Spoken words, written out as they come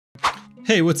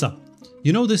Hey, what's up?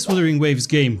 You know this Wuthering Waves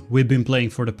game we've been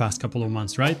playing for the past couple of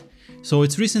months, right? So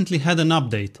it's recently had an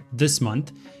update this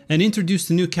month and introduced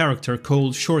a new character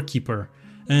called Shorekeeper.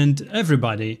 And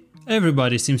everybody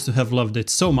seems to have loved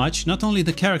it so much, not only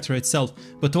the character itself,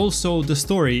 but also the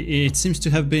story. It seems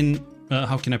to have been,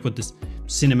 how can I put this,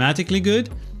 cinematically good.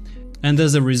 And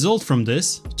as a result from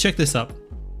this, check this out.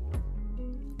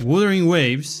 Wuthering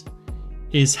Waves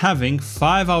is having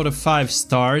 5 out of 5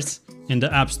 stars in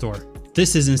the App Store.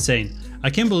 This is insane. I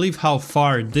can't believe how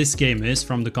far this game is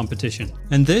from the competition.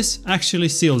 And this actually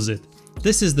seals it.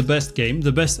 This is the best game,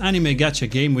 the best anime gacha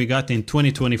game we got in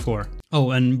 2024.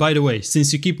 Oh, and by the way,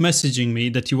 since you keep messaging me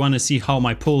that you want to see how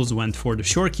my polls went for the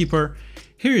Shorekeeper,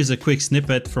 here is a quick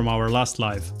snippet from our last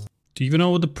live. Do you even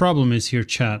know what the problem is here,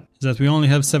 chat? Is that we only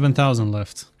have 7,000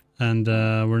 left. And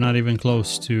we're not even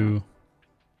close to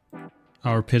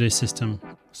our pity system.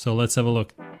 So let's have a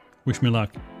look. Wish me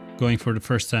luck. Going for the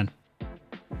first 10.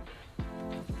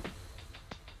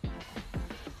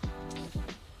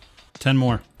 10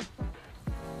 more.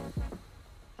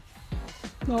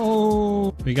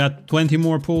 No. We got 20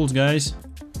 more pulls, guys.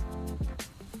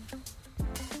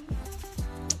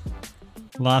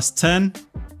 Last 10.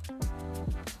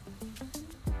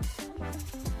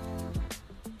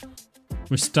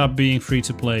 We stop being free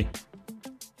to play.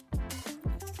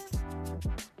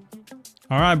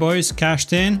 Alright boys,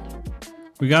 cashed in.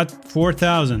 We got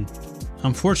 4,000.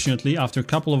 Unfortunately, after a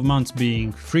couple of months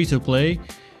being free to play,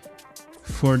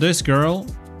 for this girl...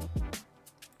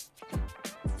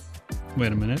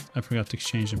 Wait a minute, I forgot to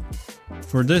exchange them.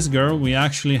 For this girl, we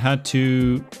actually had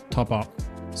to top up.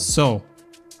 So,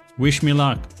 wish me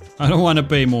luck. I don't want to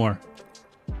pay more.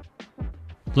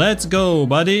 Let's go,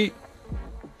 buddy.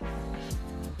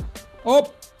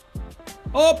 Up!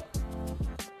 Up!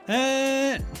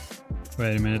 And...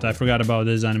 Wait a minute, I forgot about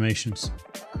these animations.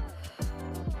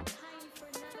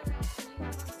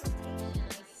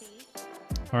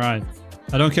 Alright.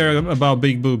 I don't care about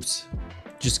big boobs.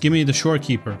 Just give me the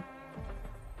Shorekeeper.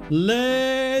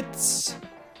 Let's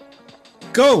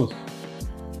go!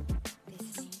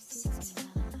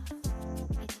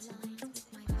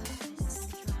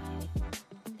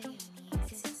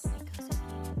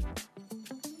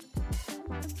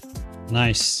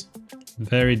 Nice.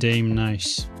 Very damn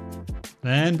nice.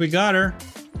 And we got her.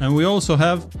 And we also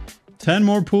have 10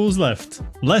 more pools left.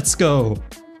 Let's go!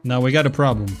 Now we got a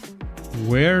problem.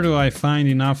 Where do I find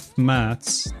enough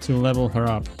mats to level her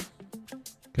up?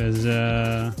 Because,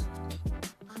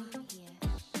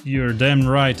 you're damn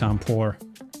right I'm poor.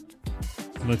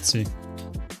 Let's see.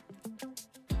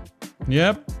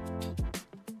 Yep.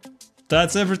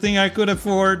 That's everything I could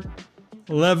afford.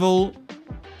 Level...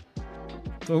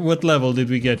 What level did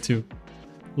we get to?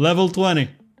 Level 20.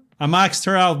 I maxed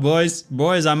her out, boys.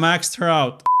 Boys, I maxed her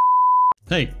out.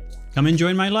 Hey, come and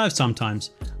join my live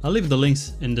sometimes. I'll leave the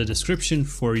links in the description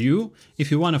for you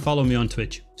if you want to follow me on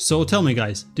Twitch. So tell me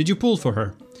guys, did you pull for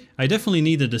her? I definitely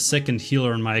needed a second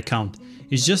healer on my account.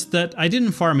 It's just that I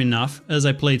didn't farm enough as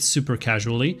I played super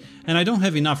casually and I don't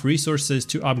have enough resources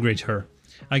to upgrade her.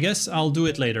 I guess I'll do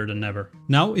it later than never.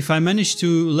 Now, if I manage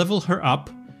to level her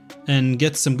up and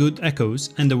get some good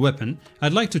echoes and a weapon,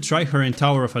 I'd like to try her in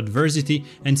Tower of Adversity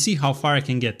and see how far I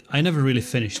can get. I never really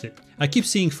finished it. I keep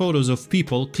seeing photos of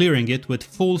people clearing it with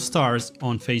full stars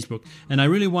on Facebook and I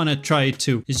really want to try it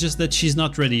too. It's just that she's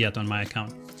not ready yet on my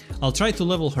account. I'll try to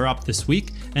level her up this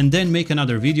week and then make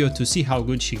another video to see how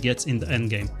good she gets in the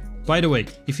endgame. By the way,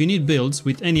 if you need builds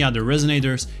with any other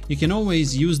resonators, you can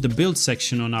always use the build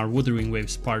section on our Wuthering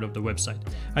Waves part of the website.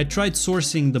 I tried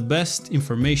sourcing the best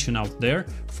information out there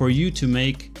for you to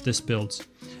make these builds.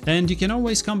 And you can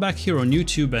always come back here on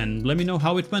YouTube and let me know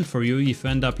how it went for you if you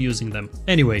end up using them.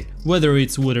 Anyway, whether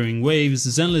it's Wuthering Waves,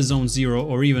 Zenless Zone Zero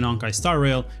or even Honkai Star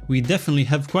Rail, we definitely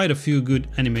have quite a few good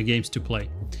anime games to play.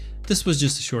 This was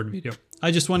just a short video.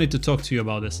 I just wanted to talk to you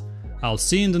about this. I'll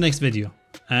see you in the next video.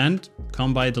 And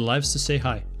come by the lives to say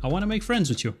hi. I want to make friends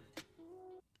with you.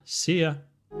 See ya.